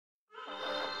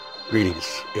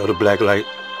Greetings, Elder Blacklight.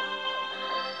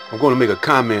 I'm going to make a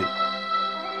comment.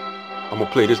 I'm going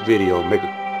to play this video,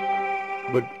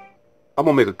 but I'm going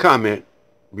to make a comment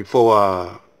before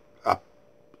I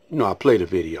play the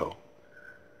video.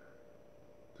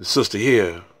 The sister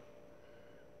here,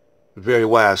 a very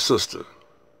wise sister.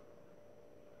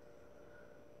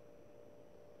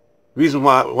 The reason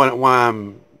why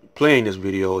I'm playing this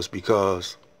video is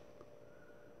because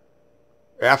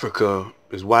Africa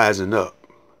is wising up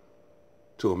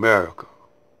to America.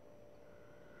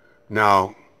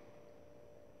 Now,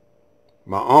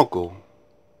 my uncle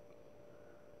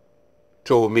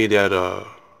told me that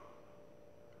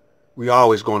we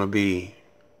always going to be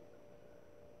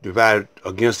divided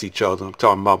against each other. I'm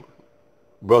talking about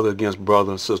brother against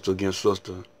brother, sister against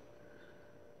sister,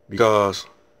 because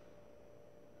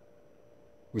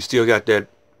we still got that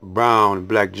brown and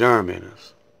black germ in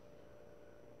us.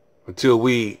 Until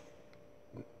we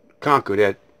conquer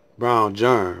that brown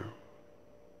germ,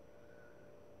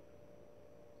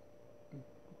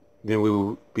 then we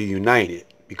will be united,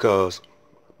 because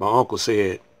my uncle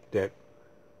said that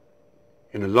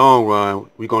in the long run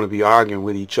we're going to be arguing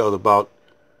with each other about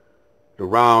the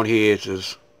round heads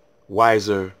is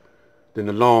wiser than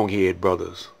the long head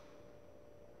brothers.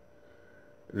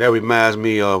 That reminds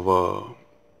me of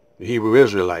the Hebrew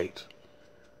Israelites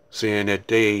saying that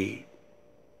they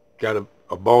got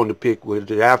a bone to pick with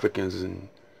the Africans and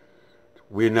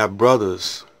we're not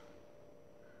brothers.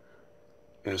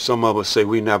 And some of us say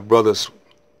we're not brothers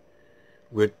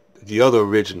with the other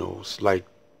originals, like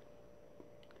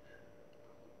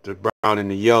the brown and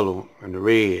the yellow and the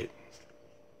red.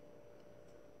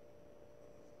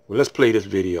 Well, let's play this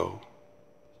video.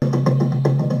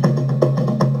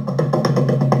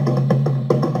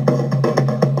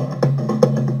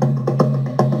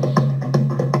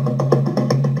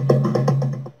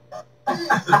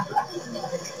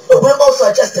 But we're also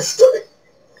just as stupid,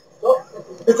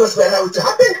 because we allow it to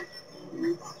happen.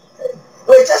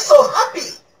 We're just so happy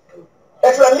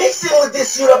that we're mixing with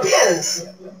these Europeans.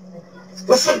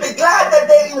 We should be glad that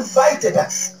they invited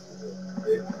us.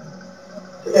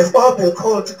 They've all been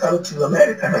called to come to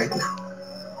America right now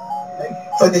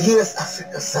for the US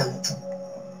Africa Summit.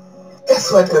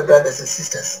 Guess what, my brothers and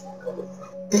sisters?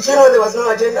 Did you know there was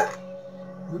no agenda?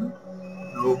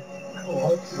 No.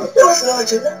 There was no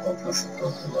agenda.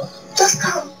 Just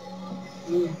come,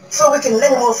 so we can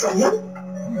learn more from you,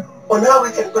 or how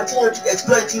we can continue to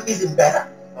exploit you even better.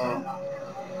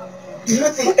 Do you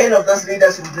think any of those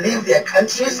leaders would leave their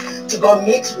countries to go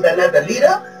meet with another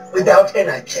leader without an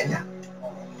agenda?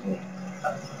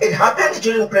 It happened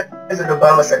during President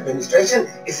Obama's administration.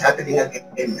 It's happening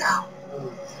again now.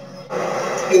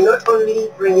 In not only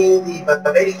bringing the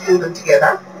Barbaric Kingdom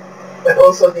together, but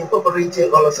also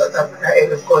incorporating all of South Africa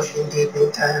and, of course, indeed, the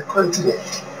entire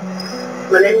continent.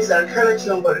 My name is Alkana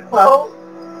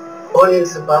Chiombo-Rikwao, born in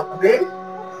Zimbabwe.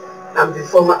 I'm the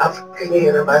former African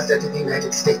Union ambassador to the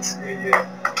United States.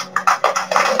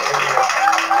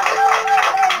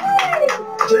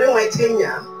 During my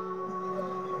tenure,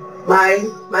 my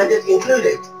mandate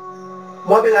included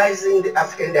mobilizing the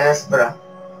African diaspora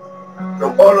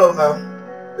from all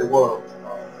over the world,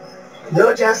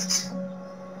 not just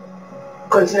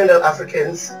continental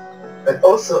Africans, but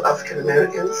also African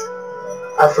Americans,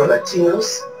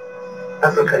 Afro-Latinos,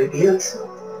 Afro-Caribbeans,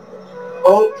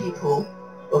 all people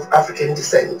of African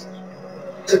descent,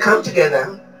 to come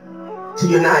together, to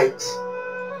unite,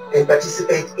 and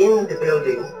participate in the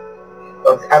building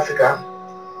of the Africa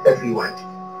that we want.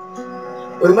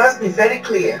 We must be very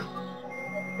clear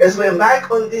as we embark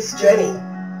on this journey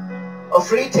of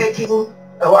retaking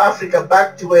our Africa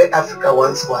back to where Africa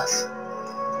once was.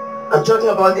 I'm talking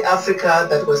about the Africa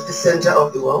that was the center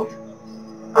of the world.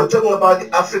 I'm talking about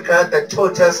the Africa that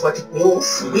taught us what it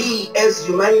means, we as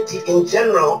humanity in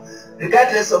general,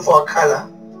 regardless of our color,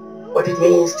 what it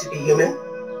means to be human,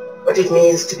 what it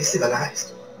means to be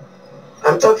civilized.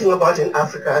 I'm talking about an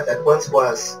Africa that once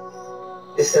was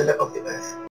the center of the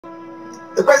earth.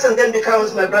 The question then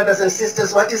becomes, my brothers and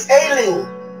sisters, what is ailing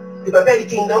the Barbaric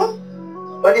Kingdom?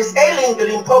 What is ailing the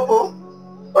Limpopo?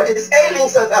 What is ailing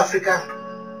South Africa?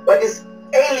 What is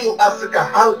ailing Africa?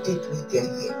 How did we get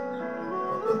here?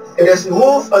 And as we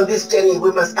move on this journey,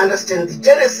 we must understand the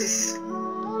genesis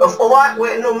of what,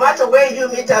 no matter where you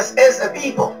meet us as a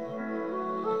people,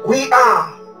 we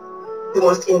are the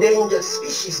most endangered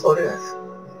species on earth.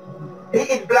 Be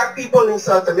it black people in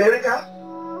South America,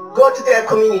 go to their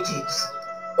communities.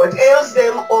 What ails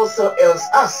them also ails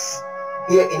us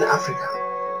here in Africa.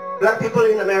 Black people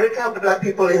in America, black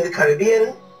people in the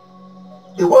Caribbean,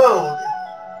 the world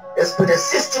has put a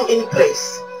system in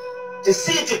place to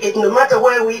see to it, no matter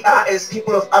where we are as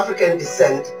people of African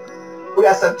descent, we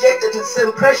are subjected to the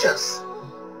same pressures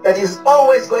that is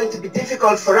always going to be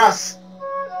difficult for us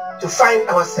to find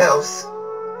ourselves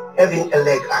having a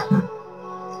leg up.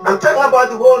 I'm talking about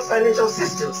the world financial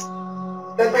systems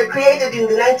that were created in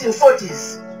the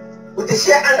 1940s with the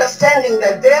shared understanding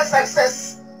that their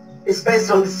success is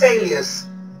based on the failures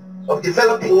of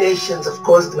developing nations. Of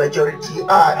course, the majority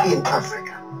are in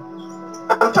Africa.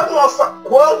 I'm talking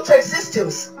of world trade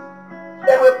systems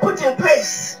that were put in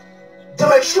place to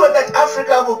make sure that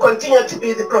Africa will continue to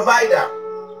be the provider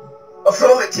of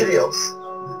raw materials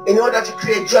in order to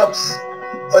create jobs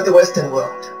for the Western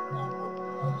world.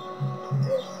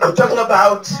 I'm talking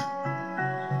about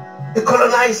the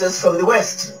colonizers from the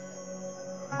West,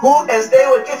 who, as they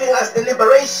were giving us the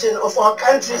liberation of our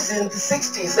countries in the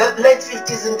 60s, late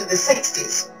 50s into the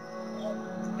 60s,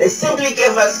 they simply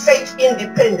gave us fake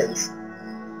independence,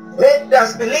 made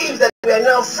us believe that we are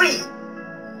now free.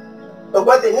 But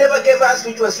what they never gave us,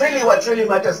 which was really what really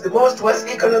matters the most, was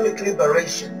economic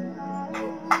liberation.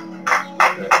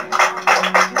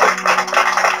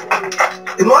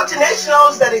 The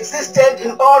multinationals that existed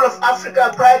in all of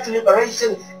Africa prior to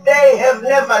liberation, they have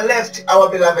never left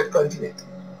our beloved continent.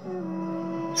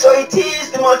 So it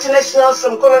is the multinationals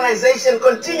from colonization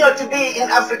continue to be in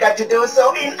Africa today.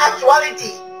 So in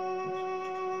actuality,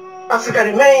 Africa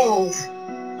remains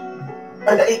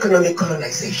under economic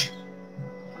colonization.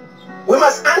 We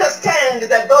must understand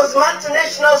that those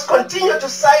multinationals continue to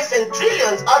siphon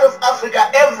trillions out of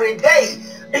Africa every day,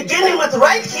 beginning with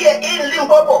right here in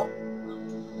Limpopo.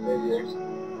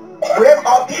 We have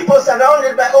our people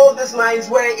surrounded by all these mines.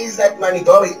 Where is that money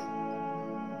going?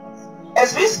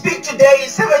 As we speak today,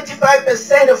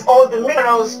 75% of all the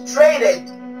minerals traded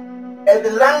at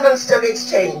the London Stock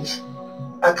Exchange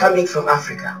are coming from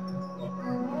Africa.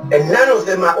 And none of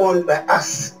them are owned by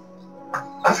us,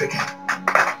 Africa.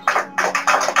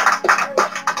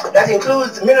 That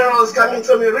includes minerals coming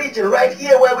from a region right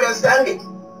here where we are standing.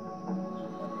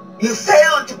 You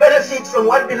fail to benefit from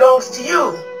what belongs to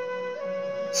you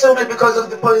simply because of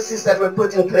the policies that were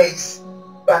put in place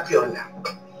back yonder.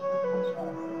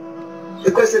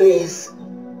 The question is,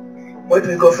 where do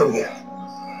we go from here?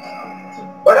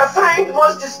 What I find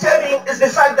most disturbing is the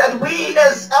fact that we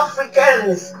as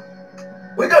Africans,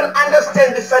 we don't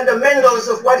understand the fundamentals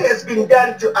of what has been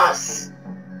done to us.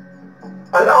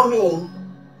 Allow me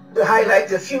to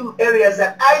highlight a few areas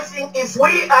that I think if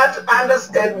we are to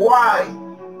understand why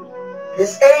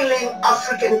this ailing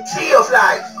African tree of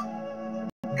life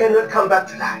cannot come back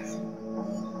to life.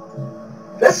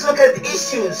 Let's look at the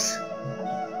issues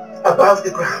above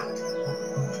the ground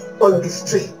on this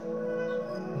tree,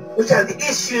 which are the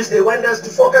issues they want us to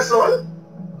focus on,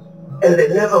 and they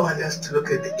never want us to look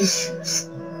at the issues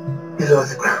below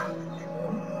the ground.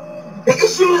 The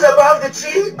issues above the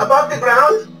tree, above the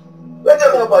ground, we're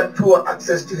talking about poor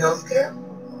access to healthcare,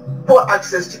 poor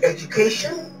access to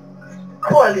education,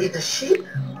 poor leadership.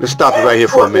 Let's stop it right here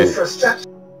for a minute.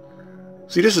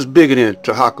 See, this is bigger than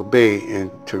Tahaka Bay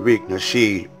and Tariq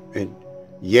Nasheed and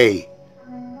Ye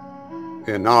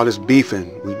and all this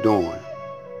beefing we doing.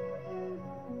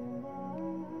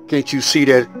 Can't you see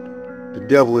that the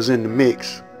devil is in the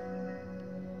mix?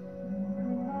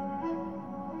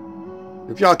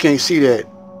 If y'all can't see that,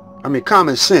 I mean,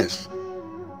 common sense.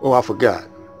 Oh, I forgot.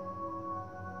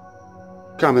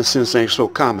 Common sense ain't so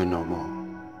common no more.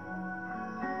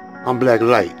 I'm Black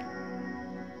Light,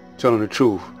 telling the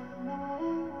truth,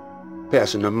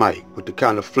 passing the mic with the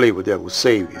kind of flavor that will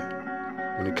save you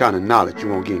and the kind of knowledge you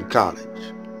won't get in college.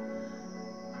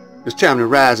 It's time to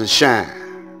rise and shine.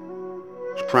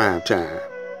 It's prime time.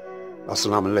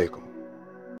 Assalamu alaikum.